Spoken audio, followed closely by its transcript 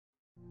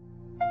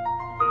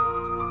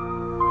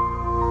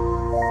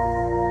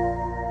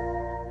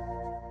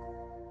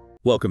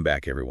Welcome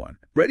back, everyone.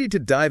 Ready to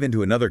dive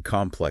into another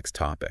complex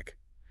topic.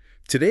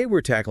 Today, we're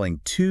tackling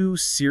two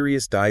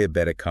serious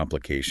diabetic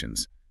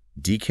complications,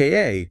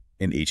 DKA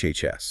and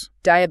HHS.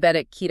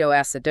 Diabetic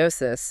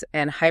Ketoacidosis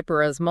and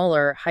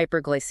Hyperosmolar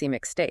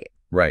Hyperglycemic State.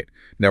 Right.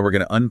 Now, we're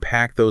going to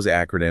unpack those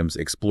acronyms,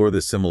 explore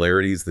the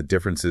similarities, the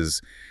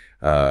differences,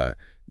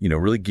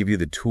 really give you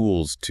the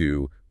tools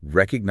to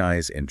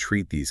recognize and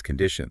treat these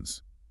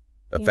conditions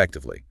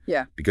effectively.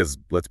 Yeah. Because,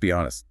 let's be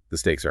honest, the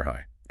stakes are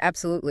high.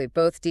 Absolutely.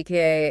 Both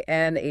DKA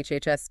and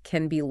HHS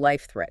can be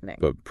life-threatening.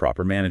 But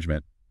proper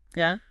management,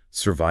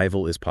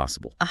 survival is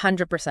possible.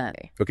 100%.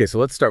 Okay, so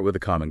let's start with the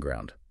common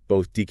ground.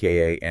 Both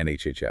DKA and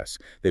HHS,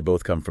 they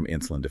both come from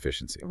insulin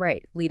deficiency.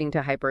 Right, leading to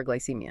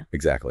hyperglycemia.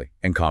 Exactly.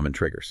 And common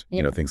triggers.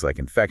 Yeah. Things like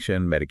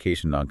infection,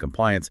 medication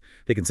noncompliance,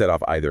 they can set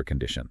off either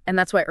condition. And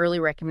that's why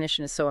early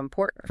recognition is so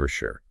important. For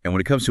sure. And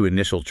when it comes to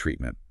initial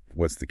treatment,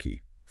 what's the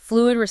key?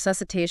 Fluid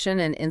resuscitation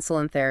and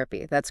insulin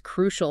therapy. That's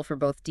crucial for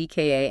both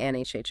DKA and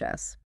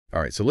HHS.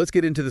 All right, so let's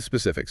get into the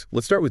specifics.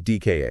 Let's start with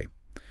DKA.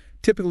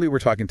 Typically, we're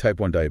talking type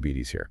 1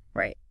 diabetes here.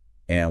 Right.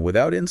 And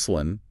without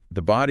insulin,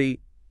 the body,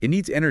 it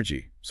needs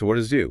energy. So what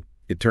does it do?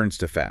 It turns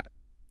to fat.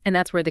 And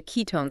that's where the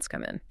ketones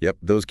come in. Yep,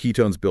 those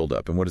ketones build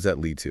up. And what does that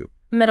lead to?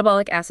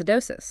 Metabolic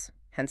acidosis,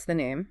 hence the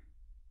name.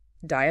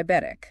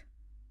 Diabetic.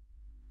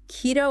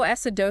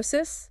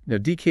 Ketoacidosis? Now,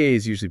 DKA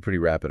is usually pretty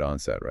rapid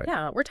onset, right?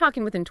 Yeah, we're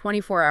talking within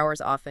 24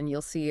 hours often.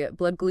 You'll see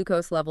blood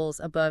glucose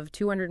levels above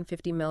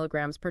 250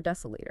 milligrams per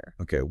deciliter.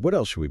 Okay, what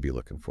else should we be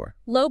looking for?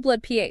 Low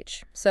blood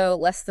pH, so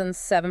less than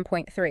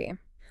 7.3.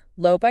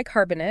 Low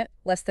bicarbonate,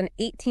 less than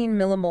 18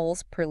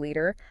 millimoles per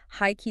liter.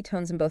 High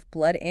ketones in both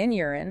blood and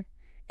urine.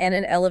 And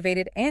an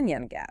elevated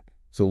anion gap.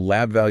 So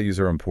lab values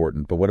are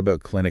important, but what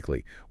about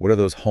clinically? What are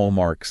those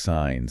hallmark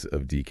signs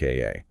of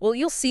DKA? Well,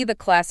 you'll see the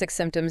classic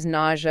symptoms: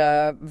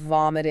 nausea,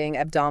 vomiting,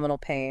 abdominal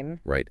pain.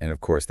 Right, and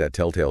of course that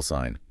telltale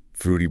sign,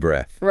 fruity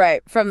breath.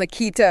 Right, from the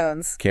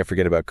ketones. Can't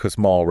forget about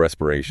Kussmaul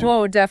respiration.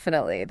 Oh,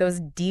 definitely. Those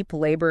deep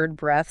labored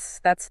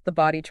breaths, that's the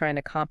body trying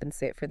to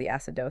compensate for the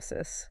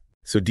acidosis.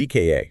 So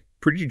DKA,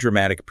 pretty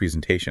dramatic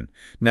presentation.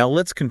 Now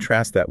let's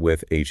contrast that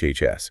with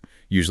HHS,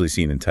 usually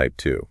seen in type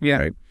 2,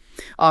 right?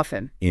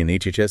 Often. In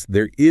HHS,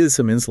 there is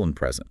some insulin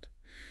present,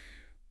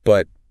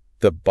 but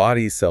the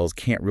body cells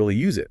can't really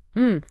use it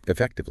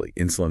effectively,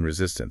 insulin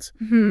resistance.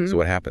 So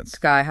what happens?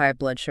 Sky-high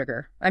blood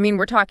sugar. I mean,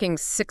 we're talking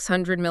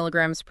 600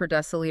 milligrams per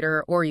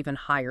deciliter or even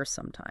higher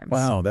sometimes.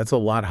 Wow, that's a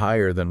lot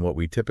higher than what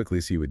we typically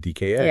see with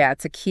DKA. Yeah,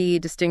 it's a key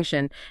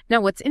distinction.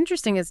 Now, what's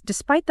interesting is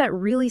despite that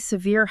really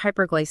severe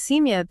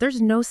hyperglycemia, there's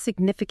no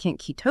significant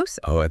ketosis.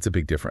 Oh, that's a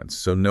big difference.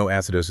 So no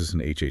acidosis in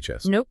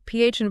HHS. Nope,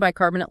 pH and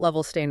bicarbonate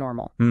levels stay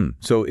normal.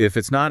 So if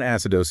it's not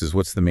acidosis,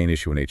 what's the main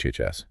issue in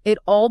HHS? It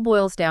all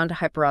boils down to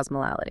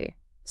hyperosmolality.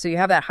 So you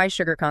have that high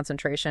sugar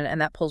concentration, and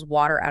that pulls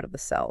water out of the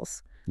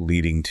cells.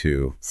 Leading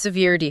to?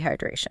 Severe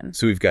dehydration.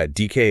 So we've got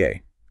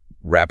DKA,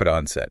 rapid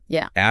onset,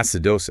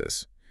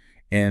 acidosis,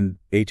 and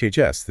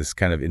HHS, this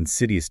kind of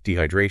insidious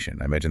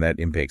dehydration. I imagine that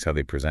impacts how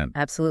they present.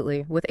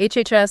 Absolutely. With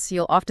HHS,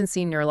 you'll often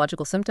see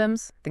neurological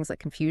symptoms, things like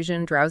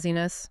confusion,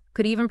 drowsiness,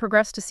 could even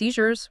progress to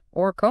seizures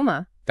or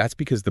coma. That's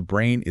because the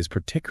brain is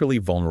particularly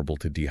vulnerable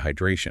to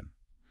dehydration.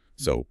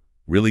 So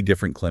really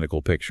different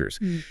clinical pictures.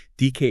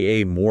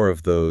 DKA, more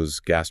of those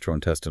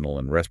gastrointestinal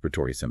and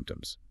respiratory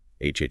symptoms.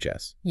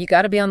 HHS. You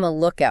got to be on the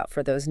lookout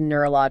for those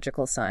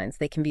neurological signs.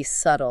 They can be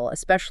subtle,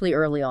 especially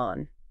early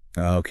on.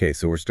 Okay,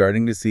 so we're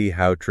starting to see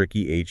how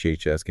tricky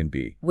HHS can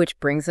be. Which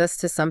brings us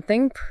to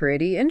something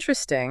pretty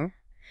interesting.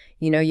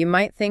 You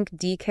might think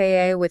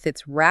DKA with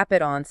its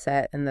rapid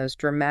onset and those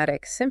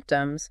dramatic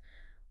symptoms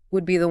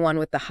would be the one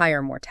with the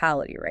higher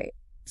mortality rate.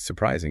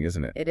 Surprising,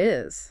 isn't it? It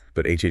is.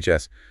 But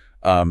HHS,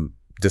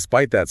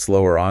 despite that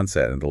slower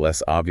onset and the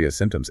less obvious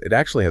symptoms, it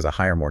actually has a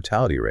higher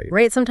mortality rate.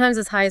 Right, sometimes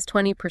as high as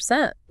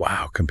 20%.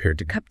 Wow, compared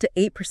to... Up to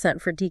 8%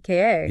 for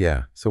DKA.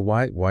 Yeah, so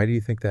why do you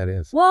think that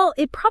is? Well,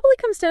 it probably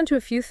comes down to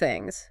a few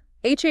things.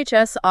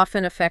 HHS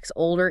often affects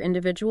older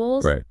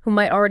individuals who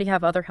might already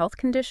have other health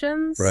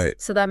conditions. Right.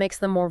 So that makes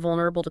them more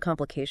vulnerable to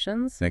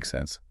complications. Makes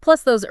sense.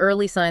 Plus, those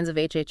early signs of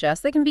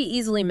HHS, they can be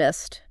easily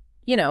missed.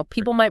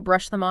 People might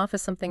brush them off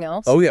as something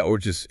else. Oh, yeah, or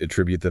just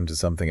attribute them to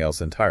something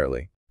else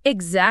entirely.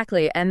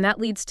 Exactly, and that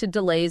leads to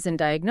delays in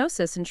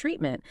diagnosis and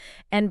treatment.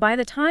 And by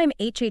the time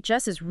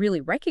HHS is really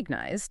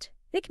recognized,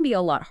 it can be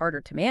a lot harder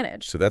to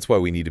manage. So that's why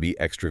we need to be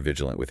extra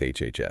vigilant with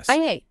HHS.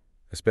 Aye.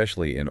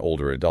 Especially in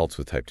older adults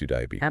with type 2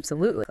 diabetes.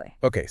 Absolutely.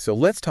 Okay, so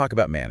let's talk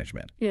about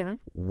management. Yeah.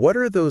 What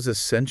are those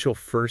essential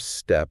first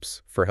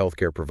steps for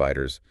healthcare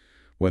providers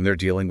when they're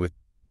dealing with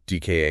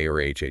DKA or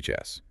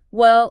HHS?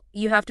 Well,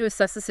 you have to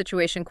assess the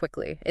situation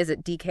quickly. Is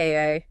it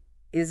DKA?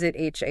 Is it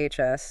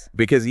HHS?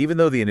 Because even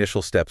though the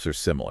initial steps are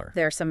similar,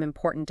 there are some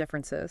important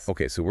differences.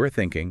 Okay, so we're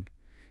thinking,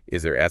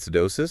 is there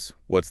acidosis?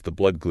 What's the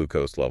blood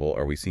glucose level?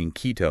 Are we seeing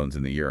ketones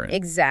in the urine?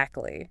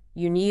 Exactly.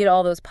 You need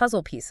all those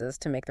puzzle pieces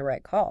to make the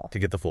right call. To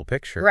get the full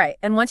picture. Right.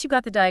 And once you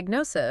got the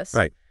diagnosis,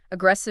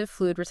 aggressive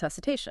fluid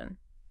resuscitation.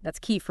 That's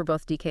key for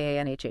both DKA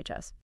and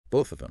HHS.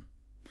 Both of them.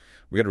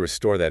 We got to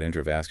restore that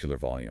intravascular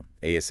volume,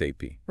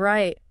 ASAP.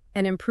 Right.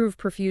 and improve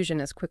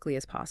perfusion as quickly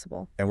as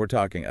possible. And we're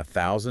talking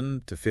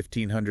 1,000 to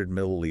 1,500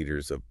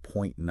 milliliters of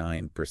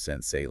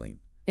 0.9% saline.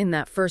 In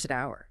that first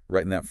hour.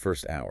 Right in that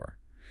first hour.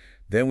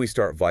 Then we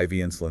start IV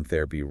insulin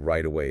therapy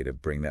right away to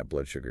bring that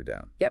blood sugar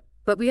down. Yep,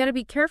 but we got to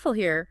be careful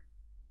here.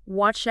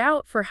 Watch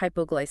out for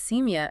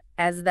hypoglycemia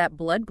as that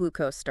blood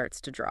glucose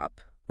starts to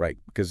drop. Right,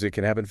 because it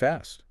can happen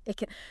fast.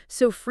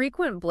 So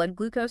frequent blood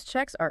glucose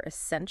checks are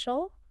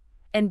essential,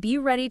 and be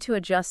ready to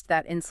adjust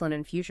that insulin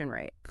infusion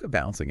rate. It's a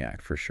balancing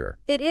act for sure.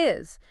 It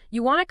is.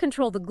 You want to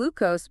control the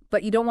glucose,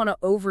 but you don't want to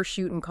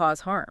overshoot and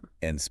cause harm.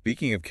 And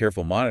speaking of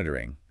careful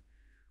monitoring,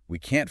 we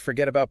can't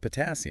forget about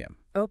potassium.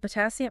 Oh,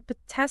 potassium.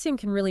 Potassium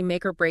can really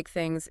make or break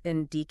things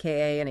in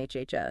DKA and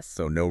HHS.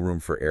 So no room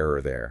for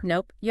error there.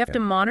 Nope. You have to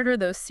monitor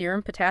those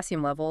serum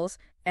potassium levels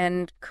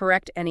and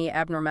correct any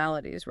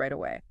abnormalities right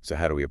away. So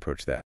how do we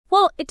approach that?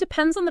 Well, it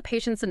depends on the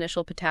patient's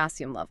initial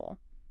potassium level.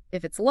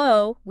 If it's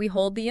low, we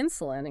hold the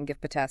insulin and give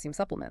potassium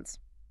supplements.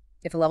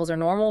 If the levels are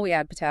normal, we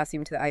add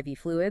potassium to the IV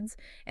fluids.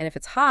 And if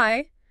it's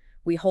high,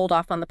 we hold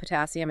off on the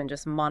potassium and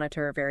just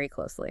monitor very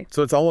closely.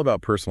 So it's all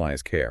about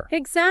personalized care.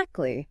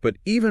 Exactly. But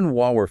even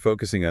while we're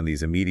focusing on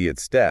these immediate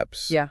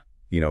steps,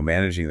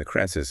 managing the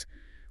crisis,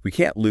 we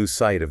can't lose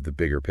sight of the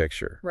bigger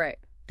picture. Right.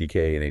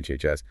 DKA and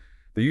HHS,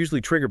 they're usually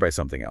triggered by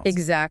something else.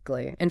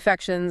 Exactly.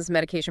 Infections,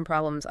 medication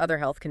problems, other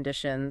health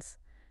conditions.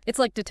 It's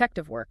like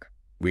detective work.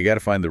 We got to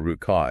find the root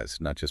cause,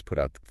 not just put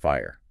out the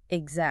fire.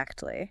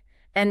 Exactly.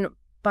 And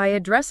by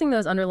addressing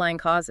those underlying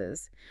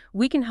causes,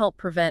 we can help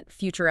prevent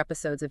future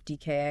episodes of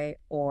DKA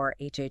or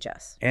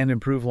HHS. And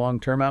improve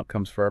long-term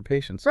outcomes for our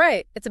patients.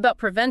 Right. It's about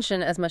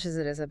prevention as much as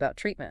it is about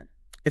treatment.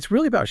 It's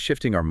really about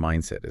shifting our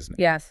mindset, isn't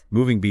it? Yes.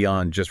 Moving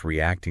beyond just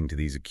reacting to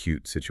these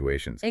acute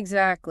situations.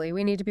 Exactly.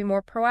 We need to be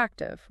more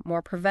proactive,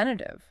 more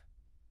preventative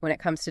when it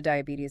comes to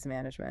diabetes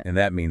management. And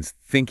that means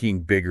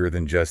thinking bigger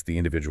than just the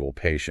individual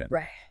patient.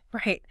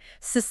 Right.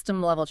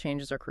 System-level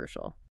changes are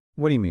crucial.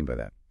 What do you mean by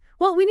that?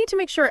 Well, we need to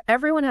make sure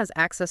everyone has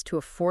access to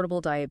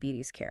affordable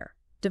diabetes care,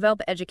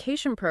 develop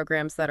education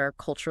programs that are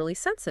culturally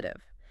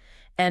sensitive,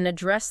 and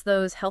address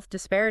those health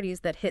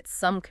disparities that hit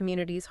some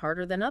communities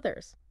harder than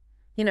others.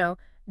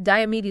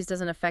 Diabetes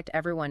doesn't affect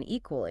everyone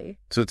equally.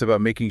 So it's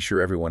about making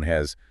sure everyone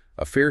has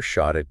a fair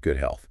shot at good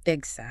health.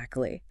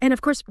 Exactly. And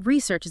of course,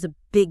 research is a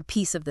big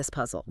piece of this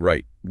puzzle.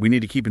 Right. We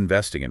need to keep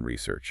investing in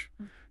research.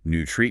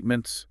 New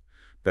treatments,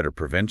 better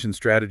prevention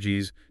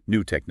strategies,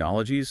 new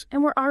technologies.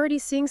 And we're already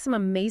seeing some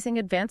amazing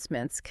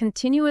advancements,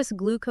 continuous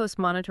glucose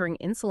monitoring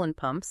insulin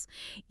pumps,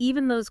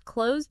 even those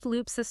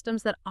closed-loop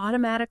systems that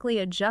automatically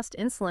adjust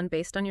insulin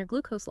based on your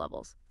glucose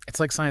levels. It's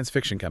like science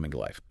fiction coming to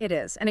life. It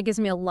is, and it gives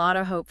me a lot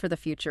of hope for the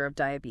future of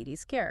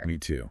diabetes care. Me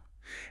too.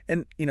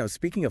 And,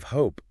 speaking of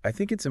hope, I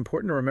think it's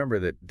important to remember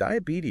that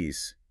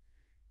diabetes,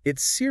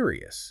 it's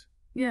serious.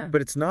 Yeah.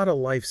 But it's not a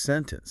life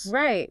sentence.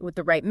 Right. With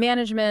the right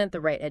management,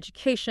 the right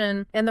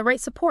education, and the right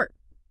support,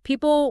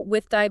 people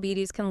with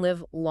diabetes can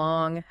live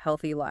long,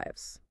 healthy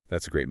lives.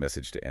 That's a great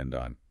message to end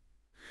on.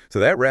 So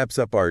that wraps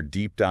up our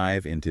deep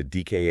dive into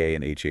DKA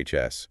and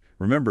HHS.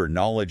 Remember,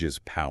 knowledge is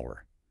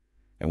power.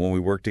 And when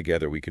we work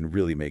together, we can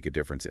really make a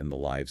difference in the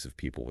lives of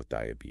people with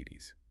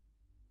diabetes.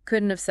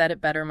 Couldn't have said it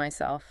better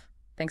myself.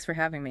 Thanks for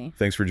having me.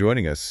 Thanks for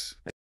joining us.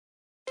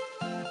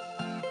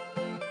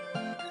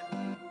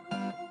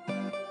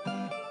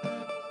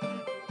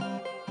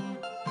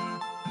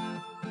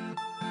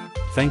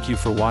 Thank you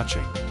for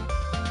watching.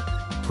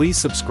 Please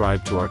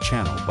subscribe to our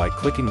channel by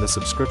clicking the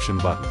subscription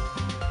button.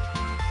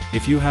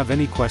 If you have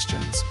any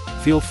questions,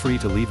 feel free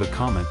to leave a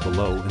comment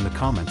below in the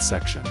comments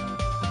section.